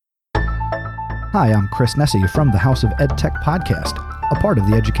Hi, I'm Chris Nesi from the House of EdTech Podcast, a part of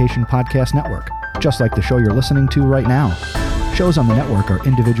the Education Podcast Network, just like the show you're listening to right now. Shows on the network are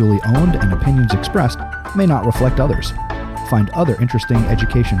individually owned and opinions expressed may not reflect others. Find other interesting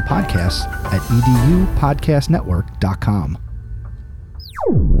education podcasts at edupodcastnetwork.com.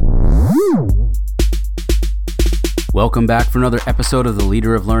 Welcome back for another episode of the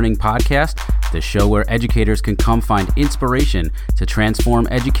Leader of Learning podcast, the show where educators can come find inspiration to transform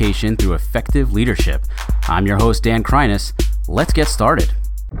education through effective leadership. I'm your host, Dan Krinas. Let's get started.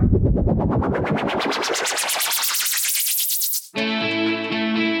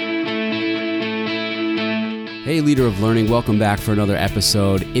 Hey, Leader of Learning, welcome back for another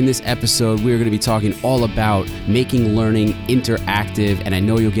episode. In this episode, we're going to be talking all about making learning interactive, and I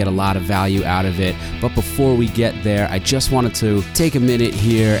know you'll get a lot of value out of it. But before we get there, I just wanted to take a minute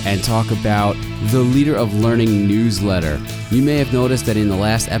here and talk about the Leader of Learning newsletter. You may have noticed that in the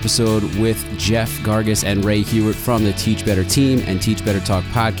last episode with Jeff Gargis and Ray Hewitt from the Teach Better team and Teach Better Talk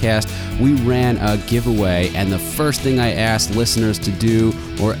podcast, we ran a giveaway, and the first thing I asked listeners to do,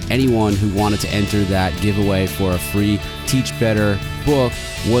 or anyone who wanted to enter that giveaway for a free Teach Better book,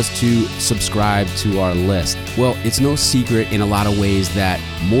 was to subscribe to our list. Well, it's no secret in a lot of ways that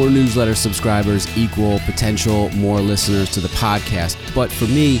more newsletter subscribers equal potential more listeners to the podcast. But for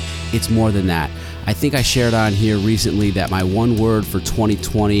me, it's more than that. I think I shared on here recently that my one word for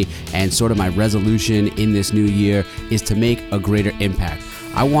 2020 and sort of my resolution in this new year is to make a greater impact.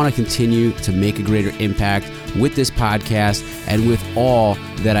 I want to continue to make a greater impact with this podcast and with all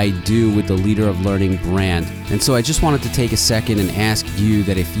that I do with the Leader of Learning brand. And so I just wanted to take a second and ask you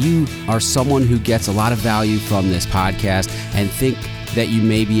that if you are someone who gets a lot of value from this podcast and think that you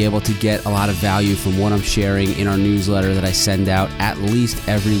may be able to get a lot of value from what I'm sharing in our newsletter that I send out at least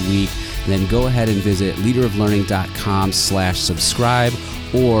every week, then go ahead and visit leaderoflearning.com/subscribe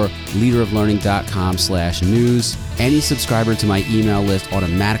or leaderoflearning.com/news. Any subscriber to my email list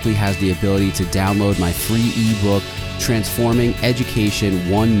automatically has the ability to download my free ebook, Transforming Education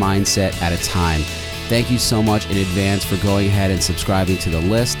One Mindset at a Time. Thank you so much in advance for going ahead and subscribing to the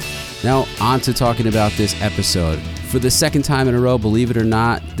list. Now, on to talking about this episode. For the second time in a row, believe it or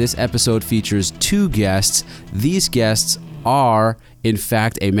not, this episode features two guests. These guests are, in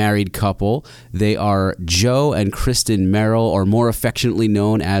fact, a married couple. They are Joe and Kristin Merrill, or more affectionately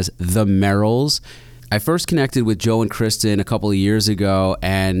known as the Merrills. I first connected with Joe and Kristin a couple of years ago,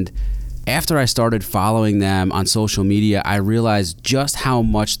 and after I started following them on social media, I realized just how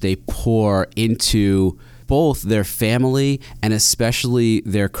much they pour into both their family and especially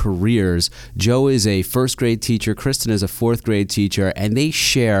their careers. Joe is a first grade teacher, Kristin is a fourth grade teacher, and they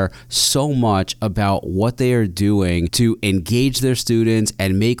share so much about what they are doing to engage their students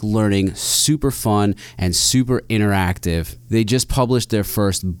and make learning super fun and super interactive. They just published their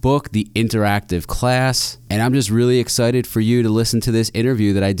first book, The InterACTIVE Class, and I'm just really excited for you to listen to this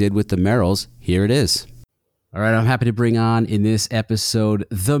interview that I did with the Merrills. Here it is. All right, I'm happy to bring on in this episode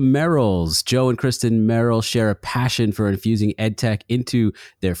the Merrills. Joe and Kristin Merrill share a passion for infusing EdTech into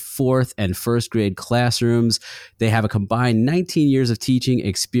their fourth and first grade classrooms. They have a combined 19 years of teaching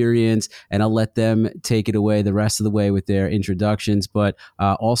experience, and I'll let them take it away the rest of the way with their introductions, but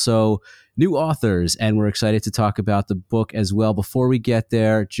also new authors, and we're excited to talk about the book as well. Before we get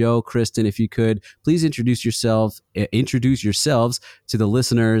there, Joe, Kristin, if you could, please introduce yourselves to the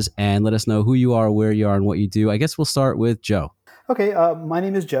listeners and let us know who you are, where you are, and what you do. I guess we'll start with Joe. Okay, my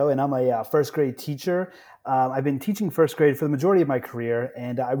name is Joe, and I'm a first grade teacher. I've been teaching first grade for the majority of my career,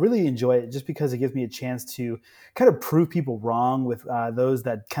 and I really enjoy it just because it gives me a chance to kind of prove people wrong with those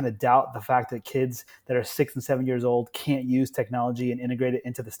that kind of doubt the fact that kids that are 6 and 7 years old can't use technology and integrate it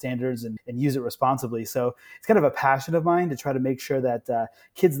into the standards and use it responsibly. So it's kind of a passion of mine to try to make sure that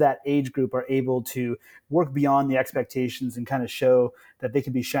kids that age group are able to work beyond the expectations and kind of show that they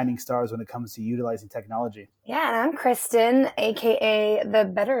can be shining stars when it comes to utilizing technology. Yeah, and I'm Kristin, aka the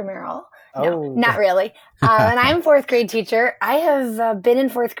Better Merrill. No, Oh. not really. And I'm a fourth grade teacher. I have been in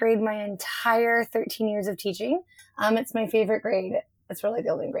fourth grade my entire 13 years of teaching. It's my favorite grade. It's really the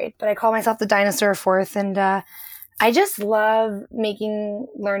only grade, but I call myself the dinosaur of fourth. And I just love making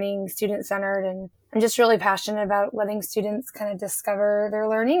learning student-centered, and I'm just really passionate about letting students kind of discover their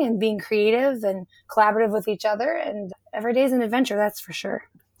learning and being creative and collaborative with each other. And every day is an adventure, that's for sure.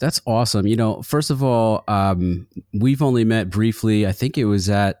 That's awesome. You know, first of all, we've only met briefly. I think it was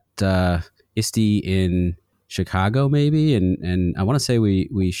at ISTE in Chicago, maybe, and I want to say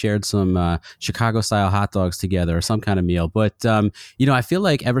we shared some Chicago style hot dogs together or some kind of meal. But you know, I feel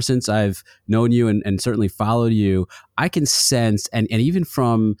like ever since I've known you and certainly followed you, I can sense, and even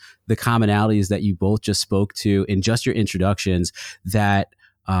from the commonalities that you both just spoke to in just your introductions, that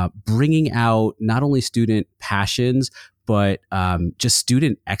bringing out not only student passions, but just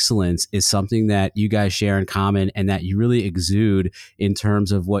student excellence is something that you guys share in common and that you really exude in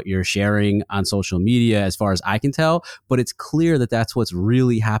terms of what you're sharing on social media, as far as I can tell. But it's clear that that's what's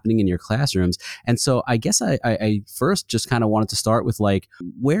really happening in your classrooms. And so I guess I first just kind of wanted to start with, like,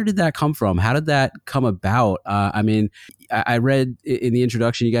 where did that come from? How did that come about? I mean, I read in the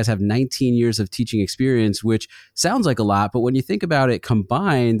introduction, you guys have 19 years of teaching experience, which sounds like a lot. But when you think about it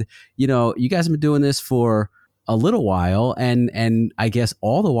combined, you guys have been doing this for a little while, and I guess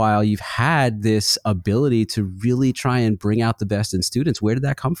all the while you've had this ability to really try and bring out the best in students. Where did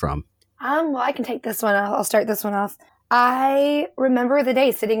that come from? Well, I can take this one. I'll start this one off. I remember the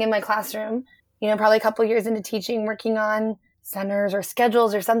day sitting in my classroom, probably a couple years into teaching, working on centers or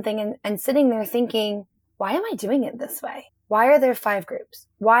schedules or something, and sitting there thinking, why am I doing it this way? Why are there 5 groups?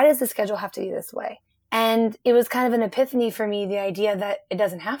 Why does the schedule have to be this way? And it was kind of an epiphany for me, the idea that it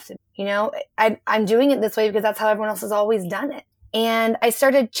doesn't have to. I'm doing it this way because that's how everyone else has always done it. And I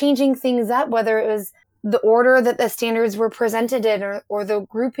started changing things up, whether it was the order that the standards were presented in, or the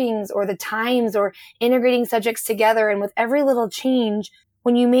groupings, or the times, or integrating subjects together. And with every little change,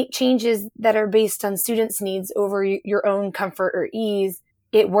 when you make changes that are based on students' needs over your own comfort or ease,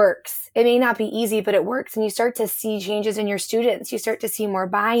 it works. It may not be easy, but it works. And you start to see changes in your students. You start to see more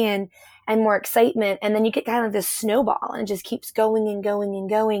buy-in and more excitement. And then you get kind of this snowball, and it just keeps going and going and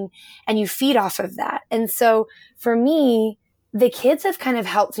going. And you feed off of that. And so for me, the kids have kind of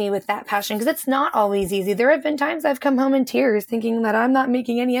helped me with that passion, because it's not always easy. There have been times I've come home in tears thinking that I'm not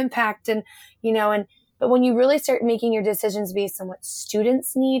making any impact. But when you really start making your decisions based on what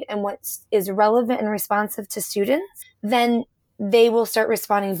students need and what is relevant and responsive to students, then they will start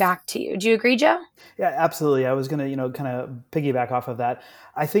responding back to you. Do you agree, Joe? Yeah, absolutely. I was going to, kind of piggyback off of that.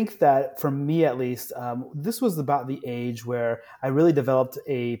 I think that for me, at least, this was about the age where I really developed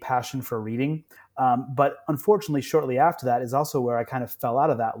a passion for reading. But unfortunately, shortly after that is also where I kind of fell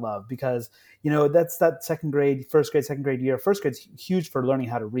out of that love, because, that's that first grade, second grade year. First grade's huge for learning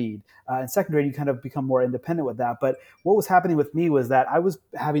how to read. In second grade, you kind of become more independent with that. But what was happening with me was that I was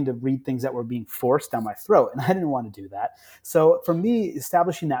having to read things that were being forced down my throat, and I didn't want to do that. So for me,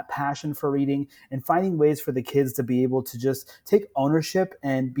 establishing that passion for reading and finding ways for the kids to be able to just take ownership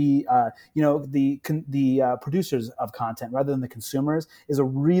and be, the producers of content rather than the consumers is a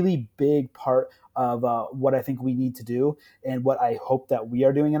really big part of what I think we need to do, and what I hope that we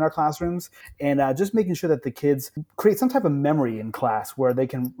are doing in our classrooms, and just making sure that the kids create some type of memory in class where they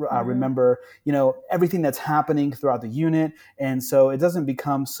can remember, everything that's happening throughout the unit, and so it doesn't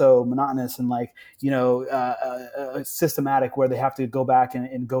become so monotonous and systematic, where they have to go back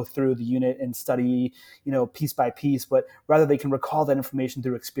and go through the unit and study, piece by piece, but rather they can recall that information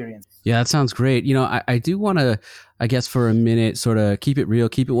through experience. Yeah, that sounds great. I do want to, I guess, for a minute, sort of keep it real,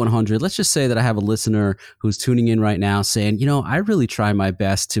 keep it 100. Let's just say that I have a listener who's tuning in right now saying, I really try my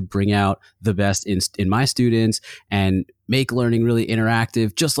best to bring out the best in my students and make learning really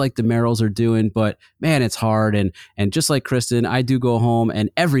interactive, just like the Merrills are doing. But man, it's hard. And just like Kristin, I do go home and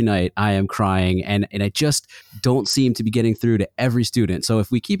every night I am crying, and I just don't seem to be getting through to every student. So if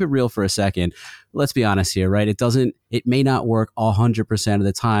we keep it real for a second, let's be honest here, right? It may not work 100% of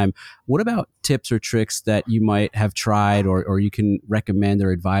the time. What about tips or tricks that you might have tried or you can recommend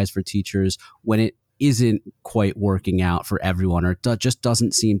or advise for teachers when it isn't quite working out for everyone, or just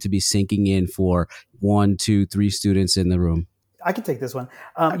doesn't seem to be sinking in for 1, 2, 3 students in the room? I can take this one.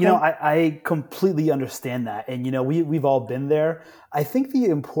 Okay. I completely understand that. And, we've all been there. I think the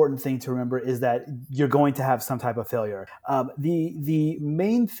important thing to remember is that you're going to have some type of failure. The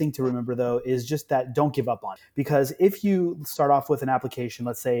main thing to remember, though, is just that don't give up on it. Because if you start off with an application,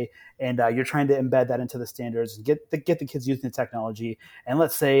 let's say, and you're trying to embed that into the standards, get the kids using the technology, and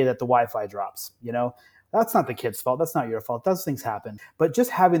let's say that the Wi-Fi drops, that's not the kid's fault. That's not your fault. Those things happen. But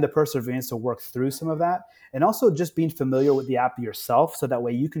just having the perseverance to work through some of that, and also just being familiar with the app yourself, so that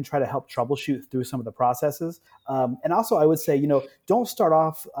way you can try to help troubleshoot through some of the processes. And also, I would say, don't start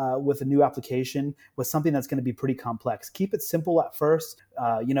off with a new application with something that's going to be pretty complex. Keep it simple at first.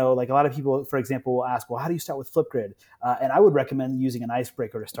 Like a lot of people, for example, will ask, well, how do you start with Flipgrid? And I would recommend using an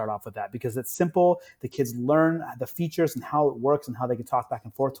icebreaker to start off with that, because it's simple. The kids learn the features and how it works and how they can talk back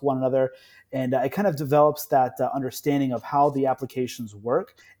and forth to one another. And it kind of develops that understanding of how the applications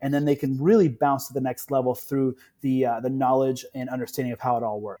work. And then they can really bounce to the next level through the knowledge and understanding of how it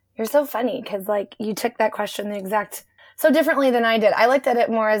all works. You're so funny, because you took that question so differently than I did. I looked at it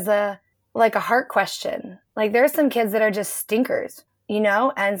more as a heart question. Like, there's some kids that are just stinkers,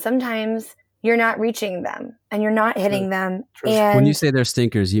 and sometimes you're not reaching them and you're not hitting them. And when you say they're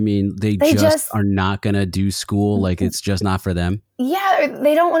stinkers, you mean they just are not going to do school? Like it's just not for them? Yeah.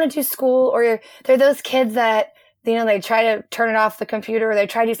 They don't want to do school, or they're those kids that, they try to turn it off the computer, or they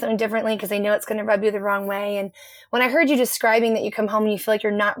try to do something differently because they know it's going to rub you the wrong way. And when I heard you describing that you come home and you feel like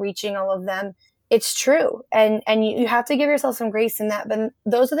you're not reaching all of them, it's true. And you have to give yourself some grace in that. But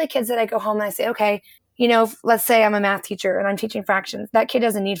those are the kids that I go home and I say, okay, let's say I'm a math teacher and I'm teaching fractions. That kid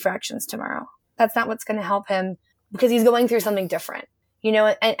doesn't need fractions tomorrow. That's not what's going to help him because he's going through something different,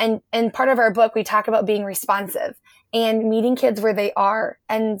 and part of our book, we talk about being responsive and meeting kids where they are.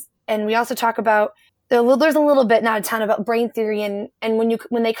 And we also talk about, there's a little bit, not a ton, about brain theory and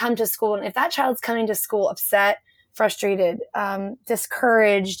when they come to school, and if that child's coming to school upset, frustrated,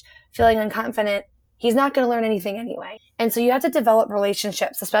 discouraged, feeling unconfident, he's not going to learn anything anyway. And so you have to develop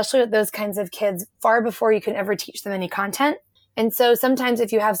relationships, especially with those kinds of kids, far before you can ever teach them any content. And so sometimes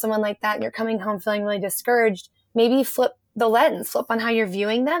if you have someone like that and you're coming home feeling really discouraged, maybe flip the lens, flip on how you're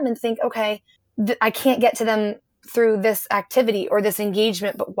viewing them and think, okay, I can't get to them through this activity or this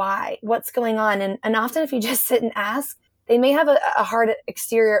engagement, but why? What's going on? And often if you just sit and ask, they may have a hard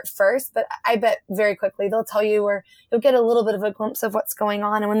exterior at first, but I bet very quickly they'll tell you, or you'll get a little bit of a glimpse of what's going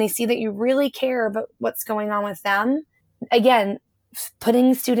on. And when they see that you really care about what's going on with them, again,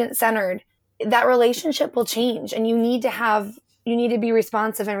 putting student-centered, that relationship will change. And you need to be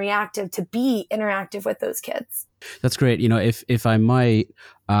responsive and reactive to be interactive with those kids. That's great. If I might,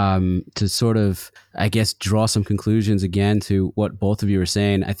 to sort of, I guess, draw some conclusions again to what both of you are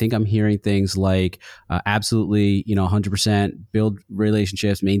saying, I think I'm hearing things like absolutely, 100% build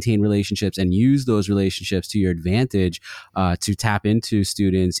relationships, maintain relationships, and use those relationships to your advantage to tap into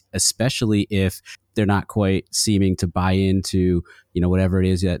students, especially if they're not quite seeming to buy into, whatever it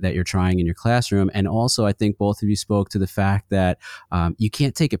is that you're trying in your classroom. And also, I think both of you spoke to the fact that you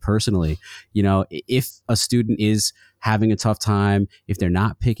can't take it personally. If a student is having a tough time, if they're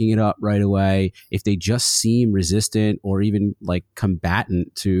not picking it up right away, if they just seem resistant or even like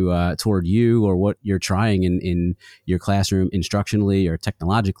combatant toward you or what you're trying in your classroom instructionally or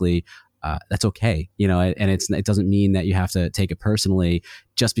technologically, that's okay, and it doesn't mean that you have to take it personally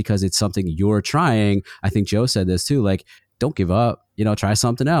just because it's something you're trying. I think Joe said this too, like, don't give up, try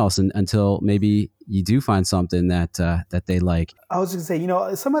something else until maybe you do find something that they like. I was going to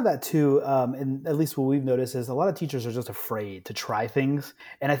say, some of that too, and at least what we've noticed is a lot of teachers are just afraid to try things.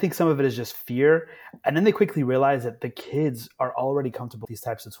 And I think some of it is just fear. And then they quickly realize that the kids are already comfortable with these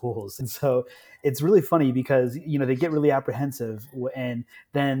types of tools. And so it's really funny because, they get really apprehensive. And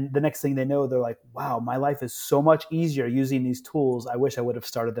then the next thing they know, they're like, wow, my life is so much easier using these tools. I wish I would have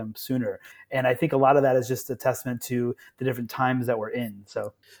started them sooner. And I think a lot of that is just a testament to the different times that we're in.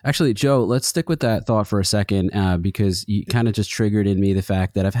 So actually, Joe, let's stick with that thought for a second, because you kind of just triggered in me the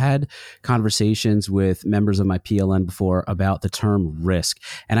fact that I've had conversations with members of my PLN before about the term risk.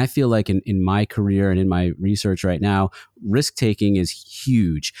 And I feel like in my career and in my research right now, risk taking is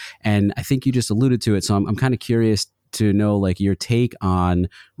huge. And I think you just alluded to it. So I'm kind of curious to know like your take on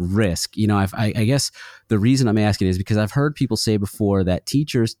risk. I guess the reason I'm asking is because I've heard people say before that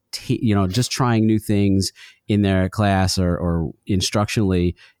teachers, just trying new things in their class or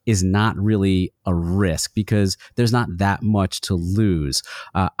instructionally is not really a risk because there's not that much to lose.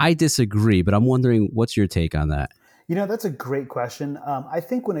 I disagree, but I'm wondering what's your take on that? That's a great question. I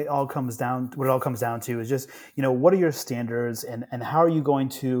think what it all comes down to is just, what are your standards and how are you going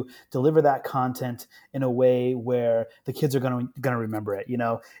to deliver that content in a way where the kids are going to remember it?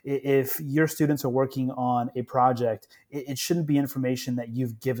 If your students are working on a project, it shouldn't be information that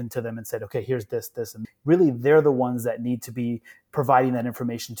you've given to them and said, okay, here's this, and really they're the ones that need to be providing that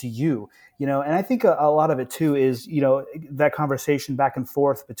information to you, and I think a lot of it too is, that conversation back and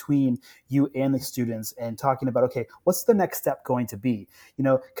forth between you and the students and talking about, okay, what's the next step going to be,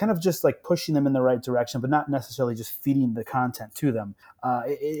 kind of just like pushing them in the right direction, but not necessarily just feeding the content to them.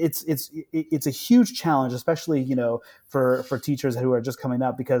 It's a huge challenge, especially, for teachers who are just coming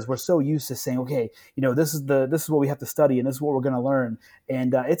up because we're so used to saying, okay, this is what we have to study and this is what we're going to learn.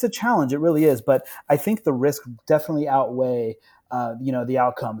 And it's a challenge. It really is. But I think the risk definitely outweigh the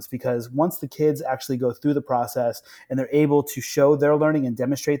outcomes, because once the kids actually go through the process and they're able to show their learning and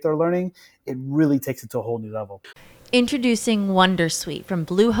demonstrate their learning, it really takes it to a whole new level. Introducing Wondersuite from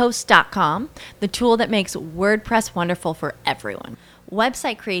Bluehost.com, the tool that makes WordPress wonderful for everyone.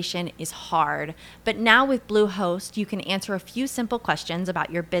 Website creation is hard, but now with Bluehost, you can answer a few simple questions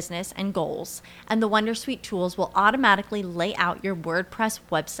about your business and goals, and the Wondersuite tools will automatically lay out your WordPress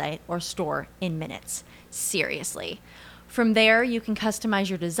website or store in minutes. Seriously. From there, you can customize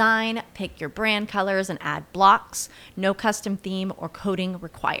your design, pick your brand colors, and add blocks. No custom theme or coding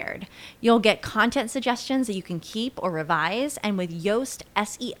required. You'll get content suggestions that you can keep or revise, and with Yoast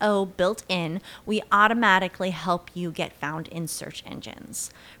SEO built in, we automatically help you get found in search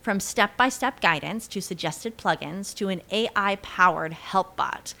engines. From step-by-step guidance to suggested plugins to an AI-powered help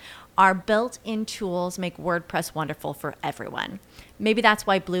bot, our built-in tools make WordPress wonderful for everyone. Maybe that's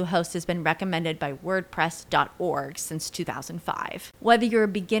why Bluehost has been recommended by WordPress.org since 2005. Whether you're a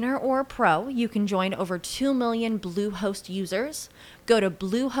beginner or a pro, you can join over 2 million Bluehost users. Go to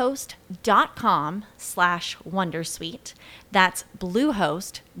bluehost.com/wondersuite. That's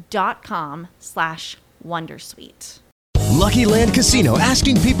bluehost.com/wondersuite. Lucky Land Casino,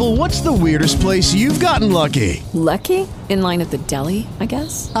 asking people, what's the weirdest place you've gotten lucky? Lucky? In line at the deli, I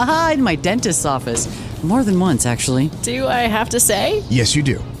guess? Aha, in my dentist's office. More than once, actually. Do I have to say? Yes, you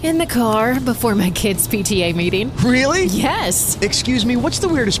do. In the car before my kids' PTA meeting. Really? Yes. Excuse me, what's the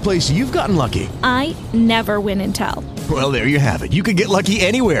weirdest place you've gotten lucky? I never win and tell. Well, there you have it. You can get lucky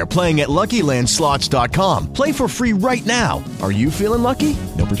anywhere, playing at LuckyLandSlots.com. Play for free right now. Are you feeling lucky?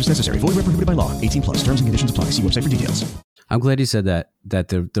 No purchase necessary. Void where prohibited by law. 18 plus. Terms and conditions apply. See website for details. I'm glad you said that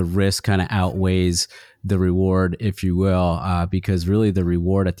the risk kind of outweighs the reward, if you will, because really the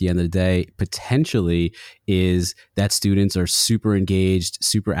reward at the end of the day potentially is that students are super engaged,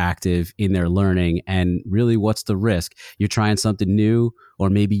 super active in their learning. And really, what's the risk? You're trying something new, or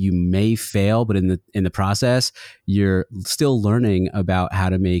maybe you may fail, but in the process, you're still learning about how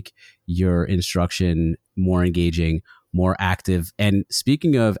to make your instruction more engaging, more active. And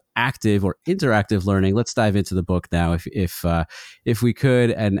speaking of active or interactive learning, let's dive into the book now, if we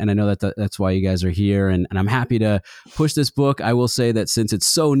could. And I know that's why you guys are here, and I'm happy to push this book. I will say that since it's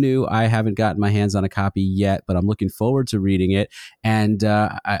so new, I haven't gotten my hands on a copy yet, but I'm looking forward to reading it. And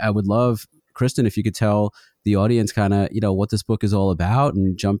I would love, Kristin, if you could tell the audience kind of, what this book is all about,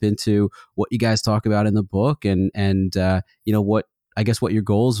 and jump into what you guys talk about in the book, and what your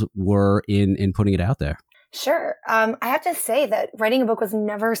goals were in putting it out there. Sure. I have to say that writing a book was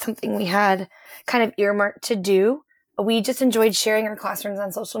never something we had kind of earmarked to do. We just enjoyed sharing our classrooms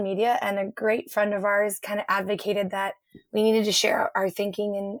on social media, and a great friend of ours kind of advocated that we needed to share our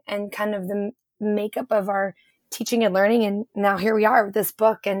thinking and kind of the makeup of our teaching and learning. And now here we are with this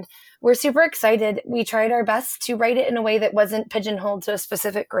book, and we're super excited. We tried our best to write it in a way that wasn't pigeonholed to a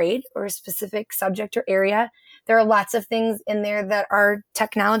specific grade or a specific subject or area. There are lots of things in there that are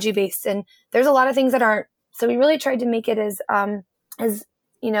technology based, and there's a lot of things that aren't. So we really tried to make it as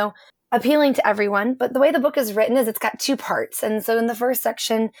appealing to everyone. But the way the book is written is it's got two parts. And so in the first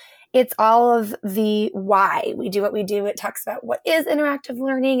section, it's all of the why we do what we do. It talks about what is interactive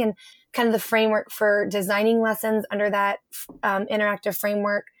learning and kind of the framework for designing lessons under that interactive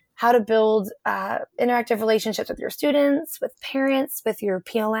framework, how to build interactive relationships with your students, with parents, with your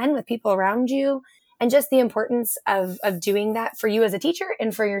PLN, with people around you, and just the importance of doing that for you as a teacher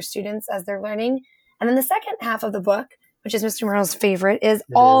and for your students as they're learning. And then the second half of the book, which is Mr. Merrill's favorite, is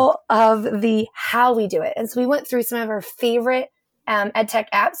all of the how we do it. And so we went through some of our favorite EdTech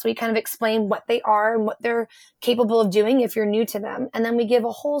apps. We kind of explain what they are and what they're capable of doing if you're new to them. And then we give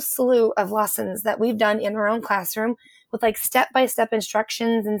a whole slew of lessons that we've done in our own classroom with like step-by-step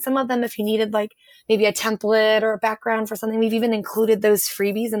instructions. And some of them, if you needed like maybe a template or a background for something, we've even included those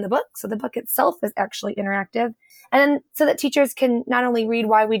freebies in the book. So the book itself is actually interactive. And so that teachers can not only read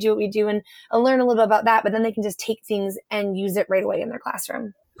why we do what we do and learn a little bit about that, but then they can just take things and use it right away in their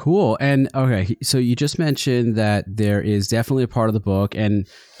classroom. Cool. And okay, so you just mentioned that there is definitely a part of the book. And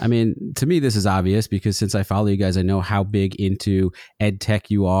I mean, to me, this is obvious because since I follow you guys, I know how big into ed tech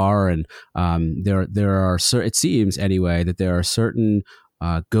you are. And there are it seems anyway, that there are certain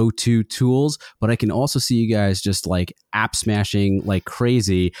go-to tools, but I can also see you guys just like app smashing like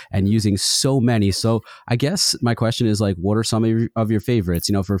crazy and using so many. So I guess my question is like, what are some of your favorites?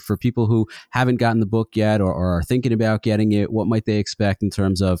 For people who haven't gotten the book yet or are thinking about getting it, what might they expect in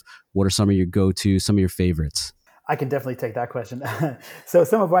terms of what are some of your go-to, some of your favorites? I can definitely take that question. So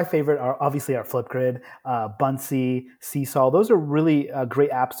some of my favorite are obviously our Flipgrid, Buncee, Seesaw. Those are really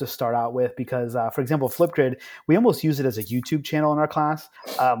great apps to start out with because, for example, Flipgrid, we almost use it as a YouTube channel in our class.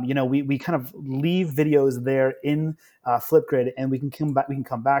 We kind of leave videos there in Flipgrid, and we can come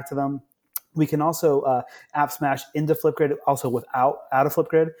back to them. We can also app smash into Flipgrid, also out of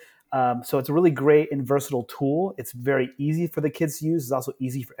Flipgrid. So it's a really great and versatile tool. It's very easy for the kids to use. It's also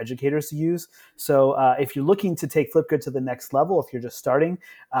easy for educators to use. So if you're looking to take Flipgrid to the next level, if you're just starting,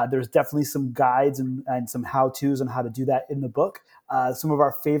 there's definitely some guides and some how-tos on how to do that in the book. Some of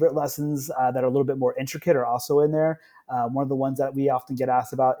our favorite lessons that are a little bit more intricate are also in there. One of the ones that we often get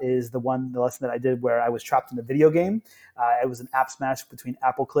asked about is the lesson that I did where I was trapped in a video game. It was an app smash between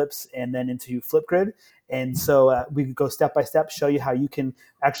Apple Clips and then into Flipgrid. And so we could go step by step, show you how you can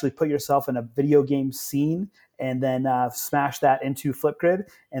actually put yourself in a video game scene and then smash that into Flipgrid.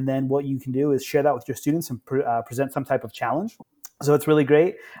 And then what you can do is share that with your students and present some type of challenge. So it's really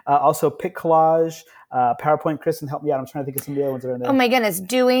great. Also, pick collage, PowerPoint. Kristin, help me out. I'm trying to think of some of the other ones that are in there. Oh my goodness,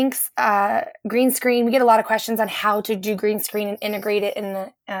 doing green screen. We get a lot of questions on how to do green screen and integrate it in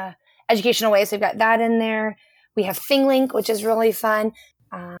the educational way. So we've got that in there. We have ThingLink, which is really fun.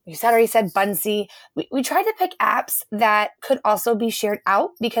 You already said Bunsy. We tried to pick apps that could also be shared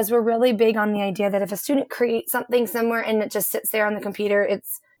out because we're really big on the idea that if a student creates something somewhere and it just sits there on the computer,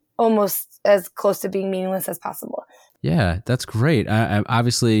 it's almost as close to being meaningless as possible. Yeah, that's great.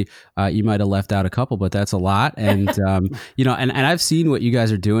 Obviously, you might have left out a couple, but that's a lot. And, and I've seen what you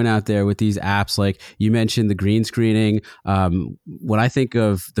guys are doing out there with these apps. Like you mentioned the green screening. When I think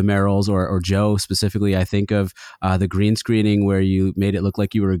of the Merrills or Joe specifically, I think of the green screening where you made it look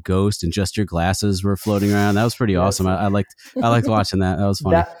like you were a ghost and just your glasses were floating around. That was pretty awesome. I liked watching that. That was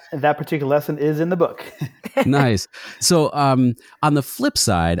funny. That particular lesson is in the book. Nice. So on the flip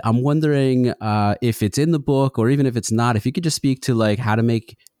side, I'm wondering if it's in the book or even if it's not, if you could just speak to like how to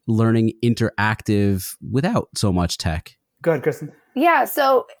make learning interactive without so much tech. Go ahead, Kristin. Yeah.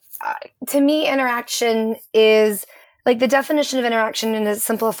 So to me, interaction is like the definition of interaction in a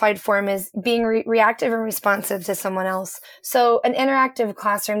simplified form is being reactive and responsive to someone else. So an interactive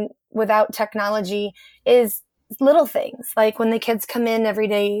classroom without technology is little things like when the kids come in every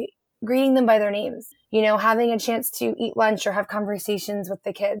day, greeting them by their names, having a chance to eat lunch or have conversations with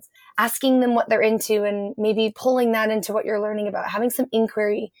the kids, asking them what they're into and maybe pulling that into what you're learning about, having some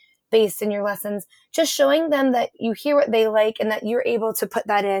inquiry based in your lessons, just showing them that you hear what they like and that you're able to put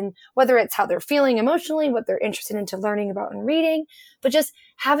that in, whether it's how they're feeling emotionally, what they're interested into learning about and reading, but just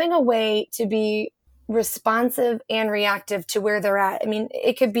having a way to be responsive and reactive to where they're at. I mean,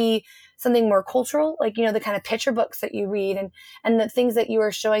 it could be something more cultural, like, the kind of picture books that you read and the things that you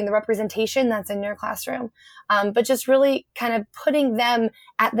are showing, the representation that's in your classroom. But just really kind of putting them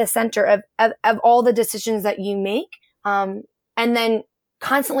at the center of all the decisions that you make. And then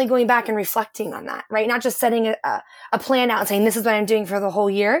constantly going back and reflecting on that, right? Not just setting a plan out and saying, this is what I'm doing for the whole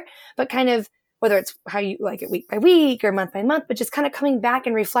year, but kind of whether it's how you like it week by week or month by month, but just kind of coming back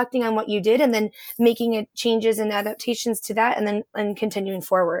and reflecting on what you did and then making changes and adaptations to that and continuing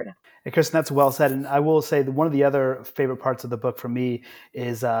forward. Hey, Kristin, that's well said. And I will say that one of the other favorite parts of the book for me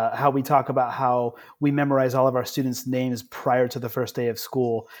is how we talk about how we memorize all of our students' names prior to the first day of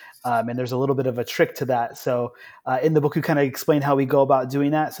school. And there's a little bit of a trick to that. So in the book, we kind of explain how we go about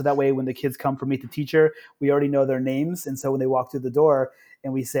doing that. So that way, when the kids come for Meet the Teacher, we already know their names. And so when they walk through the door,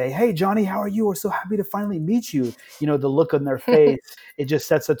 and we say, hey, Johnny, how are you? We're so happy to finally meet you. The look on their face, it just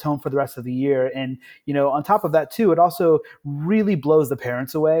sets a tone for the rest of the year. And, on top of that, too, it also really blows the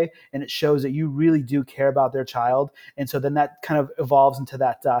parents away. And it shows that you really do care about their child. And so then that kind of evolves into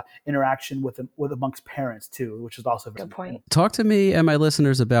that interaction with amongst parents, too, which is also a good point. Talk to me and my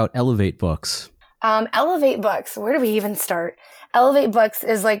listeners about Elevate Books. Elevate Books, where do we even start? Elevate Books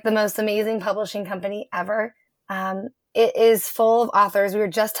is like the most amazing publishing company ever. It is full of authors. We were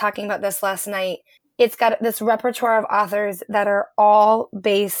just talking about this last night. It's got this repertoire of authors that are all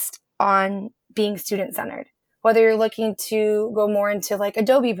based on being student-centered. Whether you're looking to go more into like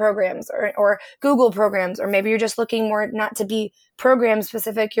Adobe programs or Google programs, or maybe you're just looking more not to be program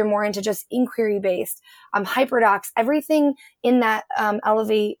specific, you're more into just inquiry-based, hyperdocs, everything in that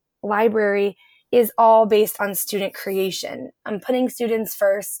Elevate library is all based on student creation. I'm putting students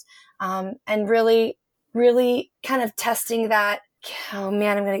first and really kind of testing that. Oh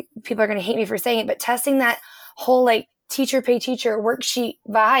man, people are going to hate me for saying it, but testing that whole like teacher pay teacher worksheet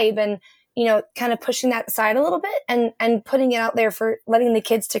vibe and, kind of pushing that aside a little bit and putting it out there for letting the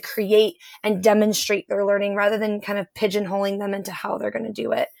kids to create and demonstrate their learning rather than kind of pigeonholing them into how they're going to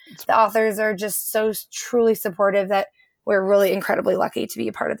do it. The authors are just so truly supportive that we're really incredibly lucky to be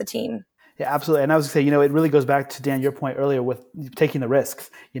a part of the team. Yeah, absolutely. And I was going to say, it really goes back to, Dan, your point earlier with taking the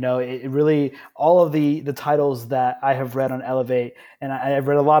risks. It really, all of the titles that I have read on Elevate, and I've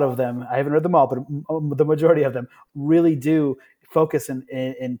read a lot of them, I haven't read them all, but the majority of them really do focus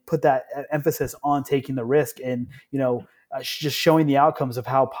and put that emphasis on taking the risk and, just showing the outcomes of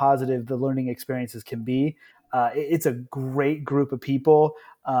how positive the learning experiences can be. It's a great group of people.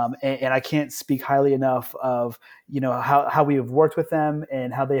 And I can't speak highly enough of, how we have worked with them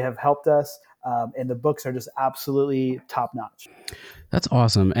and how they have helped us. and the books are just absolutely top notch. That's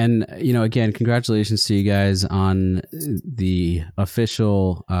awesome. And, again, congratulations to you guys on the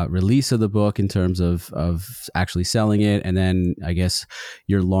official release of the book in terms of actually selling it. And then I guess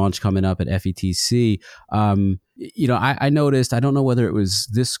your launch coming up at FETC. I noticed, I don't know whether it was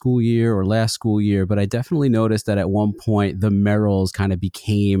this school year or last school year, but I definitely noticed that at one point the Merrills kind of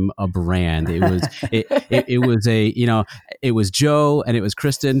became a brand. It was, it was Joe and it was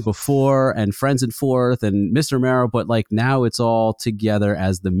Kristin before and Friends and Fourth and Mr. Merrill, but like now it's all together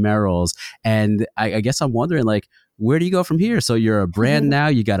as the Merrills. And I guess I'm wondering, like, where do you go from here? So you're a brand now,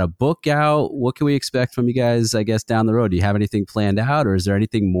 you got a book out. What can we expect from you guys, I guess, down the road? Do you have anything planned out, or is there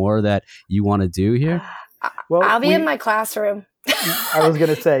anything more that you want to do here? Well, I'll be in my classroom. I was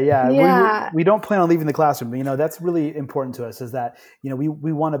going to say, yeah. We don't plan on leaving the classroom. But, that's really important to us, is that, we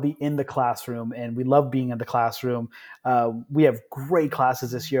want to be in the classroom, and we love being in the classroom. We have great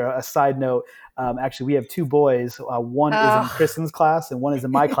classes this year. A side note, actually, we have two boys. One is in Kristin's class and one is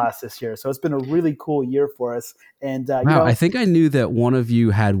in my class this year. So it's been a really cool year for us. And wow, I think I knew that one of you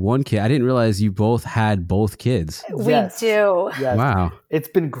had one kid. I didn't realize you both had both kids. We do. Yes. Wow. It's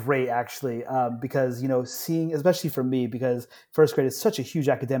been great, actually, because, seeing, especially for me, because first grade is such a huge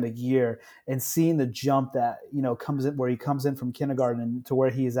academic year, and seeing the jump that, comes in, where he comes in from kindergarten to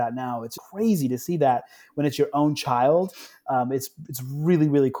where he is at now. It's crazy to see that when it's your own child. It's really,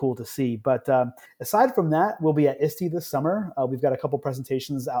 really cool to see. But aside from that, we'll be at ISTE this summer. We've got a couple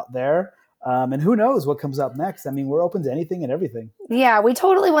presentations out there. And who knows what comes up next? I mean, we're open to anything and everything. Yeah, we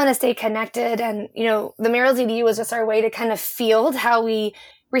totally want to stay connected. And, the Merrill's EDU was just our way to kind of field how we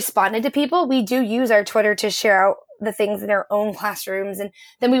responded to people. We do use our Twitter to share out the things in our own classrooms. And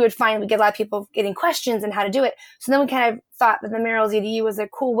then we get a lot of people getting questions on how to do it. So then we kind of thought that the Merrill's EDU was a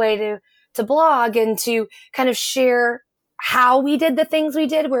cool way to blog and to kind of share how we did the things we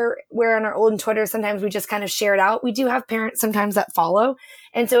did, where on our old Twitter, sometimes we just kind of share it out. We do have parents sometimes that follow.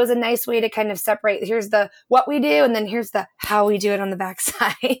 And so it was a nice way to kind of separate, here's the what we do, and then here's the how we do it on the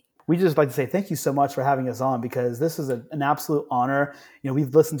backside. We just like to say thank you so much for having us on, because this is an absolute honor.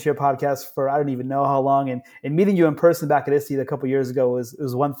 We've listened to your podcast for I don't even know how long, and meeting you in person back at ISTE a couple years ago was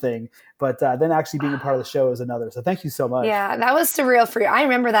one thing, but then actually being a part of the show is another. So thank you so much. Yeah, that was surreal for you. I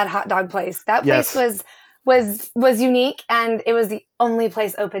remember that hot dog place. That place was unique, and it was the only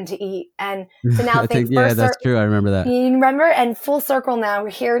place open to eat. And so now that's true. I remember that. You remember? And full circle now, we're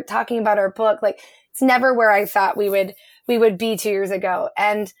here talking about our book. Like, it's never where I thought we would be 2 years ago.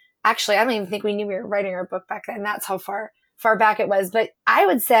 And actually, I don't even think we knew we were writing our book back then. That's how far back it was. But I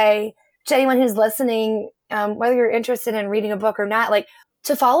would say to anyone who's listening, whether you're interested in reading a book or not, like,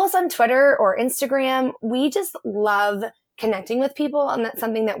 to follow us on Twitter or Instagram. We just love connecting with people, and that's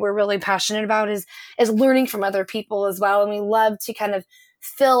something that we're really passionate about is learning from other people as well. And we love to kind of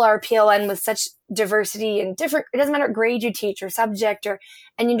fill our PLN with such diversity and different, it doesn't matter what grade you teach or subject,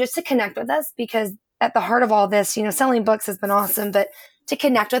 and you just to connect with us, because at the heart of all this, selling books has been awesome, but to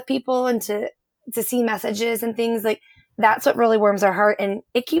connect with people and to see messages and things, like, that's what really warms our heart, and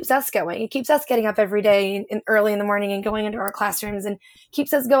it keeps us going. It keeps us getting up every day and early in the morning and going into our classrooms, and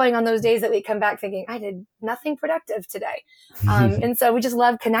keeps us going on those days that we come back thinking, I did nothing productive today. And so we just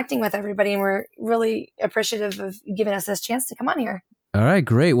love connecting with everybody, and we're really appreciative of giving us this chance to come on here. All right,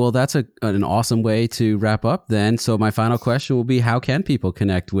 great. Well, that's an awesome way to wrap up then. So my final question will be, how can people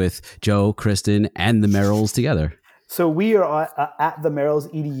connect with Joe, Kristin, and the Merrills together? So we are at the Merrill's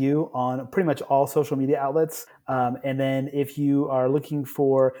EDU on pretty much all social media outlets. And then if you are looking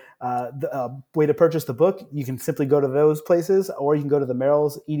for the way to purchase the book, you can simply go to those places, or you can go to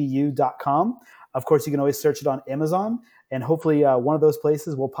themerrillsedu.com. Of course, you can always search it on Amazon, and hopefully one of those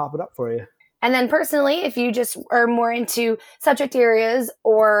places will pop it up for you. And then personally, if you just are more into subject areas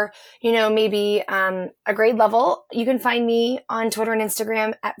or, maybe a grade level, you can find me on Twitter and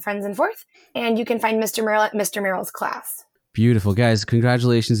Instagram at Friends and Fourth. And you can find Mr. Merrill at Mr. Merrill's class. Beautiful. Guys,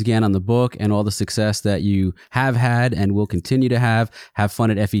 congratulations again on the book and all the success that you have had and will continue to have. Have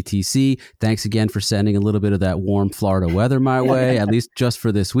fun at FETC. Thanks again for sending a little bit of that warm Florida weather my way, at least just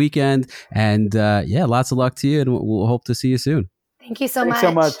for this weekend. And lots of luck to you, and we'll hope to see you soon. Thank you so Thanks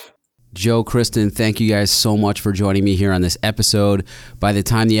so much. Joe, Kristin, thank you guys so much for joining me here on this episode. By the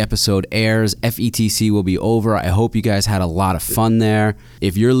time the episode airs, FETC will be over. I hope you guys had a lot of fun there.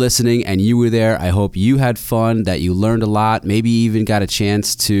 If you're listening and you were there, I hope you had fun, that you learned a lot, maybe even got a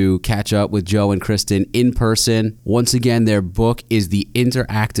chance to catch up with Joe and Kristin in person. Once again, their book is The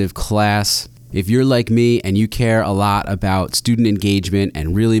InterACTIVE Class. If you're like me and you care a lot about student engagement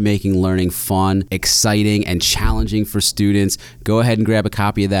and really making learning fun, exciting, and challenging for students, go ahead and grab a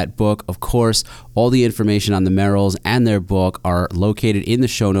copy of that book. Of course, all the information on the Merrills and their book are located in the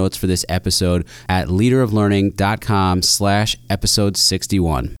show notes for this episode at leaderoflearning.com/episode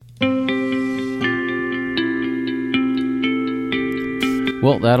 61.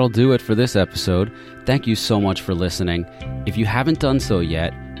 Well, that'll do it for this episode. Thank you so much for listening. If you haven't done so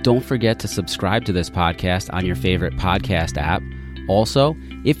yet, don't forget to subscribe to this podcast on your favorite podcast app. Also,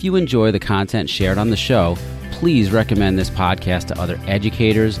 if you enjoy the content shared on the show, please recommend this podcast to other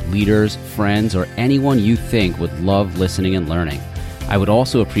educators, leaders, friends, or anyone you think would love listening and learning. I would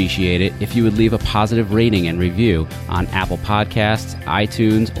also appreciate it if you would leave a positive rating and review on Apple Podcasts,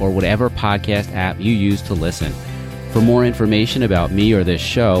 iTunes, or whatever podcast app you use to listen. For more information about me or this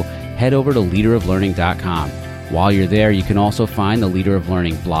show, head over to leaderoflearning.com. While you're there, you can also find the Leader of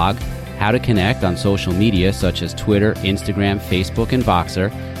Learning blog, how to connect on social media such as Twitter, Instagram, Facebook, and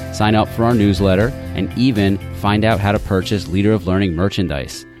Voxer, sign up for our newsletter, and even find out how to purchase Leader of Learning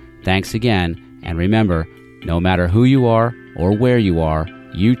merchandise. Thanks again, and remember, no matter who you are or where you are,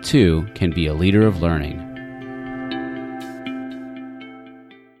 you too can be a leader of learning.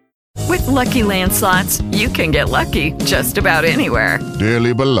 With Lucky Land Slots, you can get lucky just about anywhere.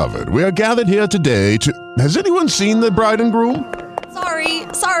 Dearly beloved, we are gathered here today to... Has anyone seen the bride and groom?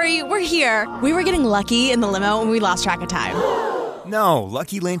 Sorry, we're here. We were getting lucky in the limo and we lost track of time. No,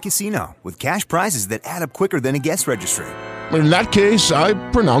 Lucky Land Casino, with cash prizes that add up quicker than a guest registry. In that case, I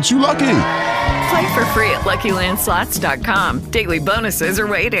pronounce you lucky. Play for free at LuckyLandSlots.com. Daily bonuses are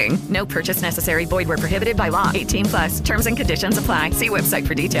waiting. No purchase necessary. Void where prohibited by law. 18+. Terms and conditions apply. See website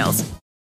for details.